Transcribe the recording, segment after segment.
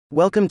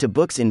Welcome to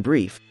Books in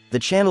Brief, the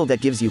channel that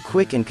gives you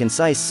quick and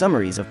concise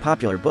summaries of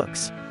popular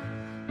books.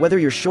 Whether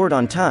you're short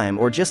on time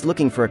or just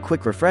looking for a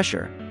quick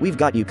refresher, we've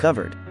got you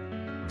covered.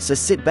 So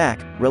sit back,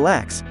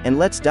 relax, and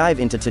let's dive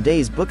into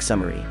today's book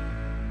summary.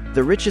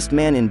 The Richest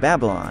Man in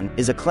Babylon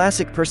is a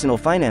classic personal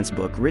finance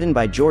book written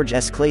by George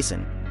S.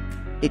 Clason.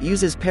 It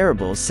uses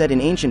parables set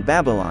in ancient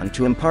Babylon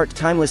to impart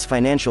timeless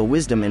financial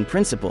wisdom and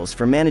principles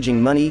for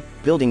managing money,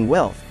 building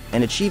wealth,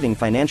 and achieving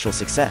financial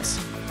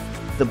success.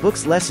 The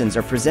book's lessons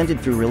are presented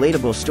through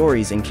relatable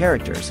stories and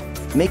characters,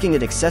 making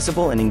it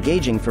accessible and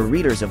engaging for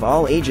readers of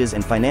all ages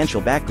and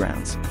financial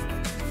backgrounds.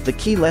 The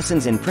key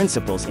lessons and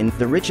principles in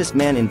The Richest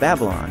Man in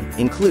Babylon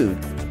include: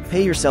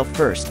 pay yourself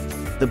first.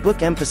 The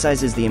book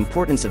emphasizes the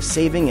importance of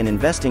saving and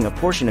investing a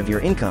portion of your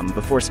income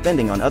before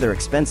spending on other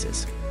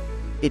expenses.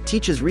 It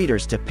teaches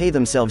readers to pay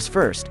themselves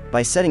first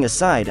by setting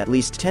aside at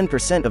least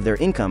 10% of their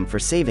income for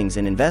savings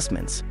and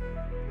investments.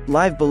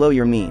 Live below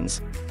your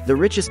means. The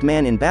Richest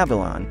Man in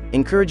Babylon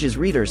encourages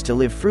readers to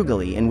live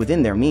frugally and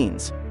within their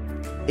means.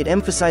 It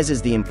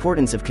emphasizes the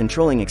importance of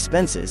controlling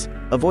expenses,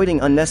 avoiding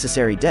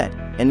unnecessary debt,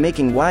 and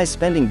making wise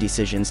spending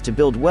decisions to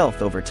build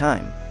wealth over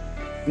time.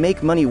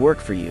 Make money work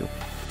for you.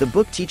 The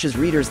book teaches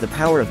readers the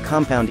power of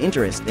compound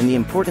interest and the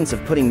importance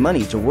of putting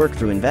money to work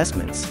through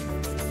investments.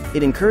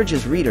 It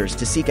encourages readers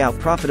to seek out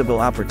profitable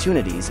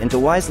opportunities and to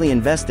wisely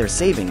invest their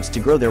savings to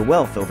grow their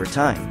wealth over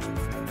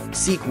time.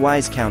 Seek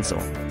wise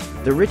counsel.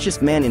 The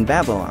Richest Man in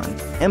Babylon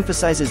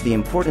emphasizes the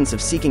importance of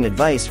seeking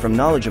advice from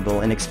knowledgeable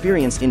and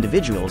experienced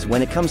individuals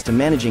when it comes to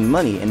managing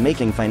money and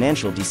making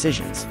financial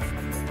decisions.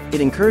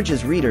 It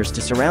encourages readers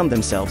to surround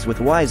themselves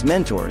with wise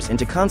mentors and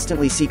to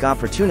constantly seek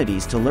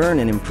opportunities to learn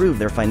and improve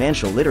their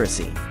financial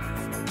literacy.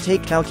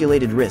 Take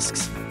calculated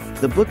risks.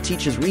 The book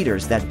teaches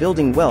readers that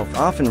building wealth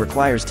often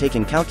requires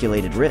taking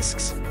calculated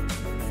risks.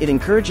 It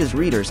encourages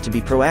readers to be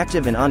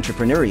proactive and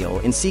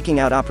entrepreneurial in seeking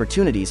out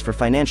opportunities for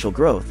financial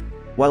growth,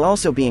 while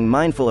also being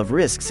mindful of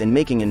risks and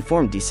making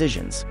informed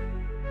decisions.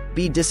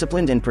 Be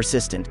disciplined and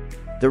persistent.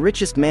 The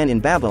Richest Man in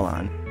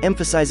Babylon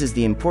emphasizes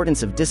the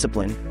importance of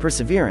discipline,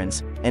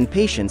 perseverance, and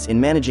patience in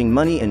managing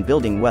money and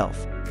building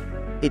wealth.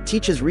 It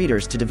teaches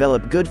readers to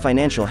develop good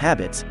financial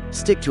habits,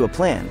 stick to a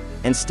plan,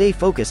 and stay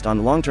focused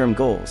on long-term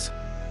goals.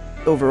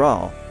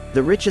 Overall,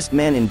 The Richest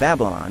Man in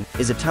Babylon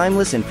is a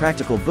timeless and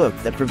practical book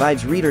that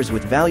provides readers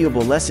with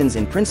valuable lessons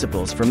and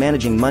principles for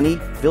managing money,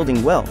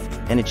 building wealth,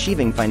 and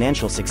achieving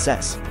financial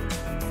success.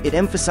 It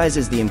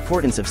emphasizes the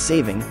importance of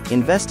saving,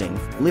 investing,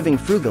 living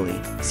frugally,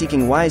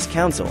 seeking wise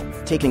counsel,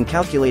 taking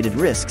calculated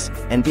risks,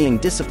 and being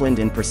disciplined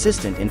and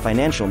persistent in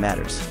financial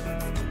matters.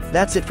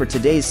 That's it for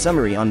today's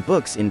summary on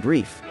Books in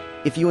Brief.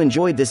 If you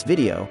enjoyed this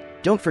video,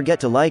 don't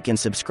forget to like and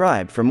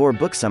subscribe for more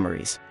book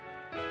summaries.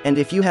 And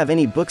if you have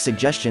any book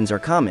suggestions or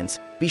comments,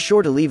 be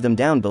sure to leave them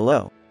down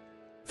below.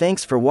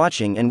 Thanks for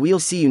watching, and we'll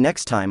see you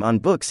next time on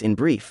Books in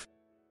Brief.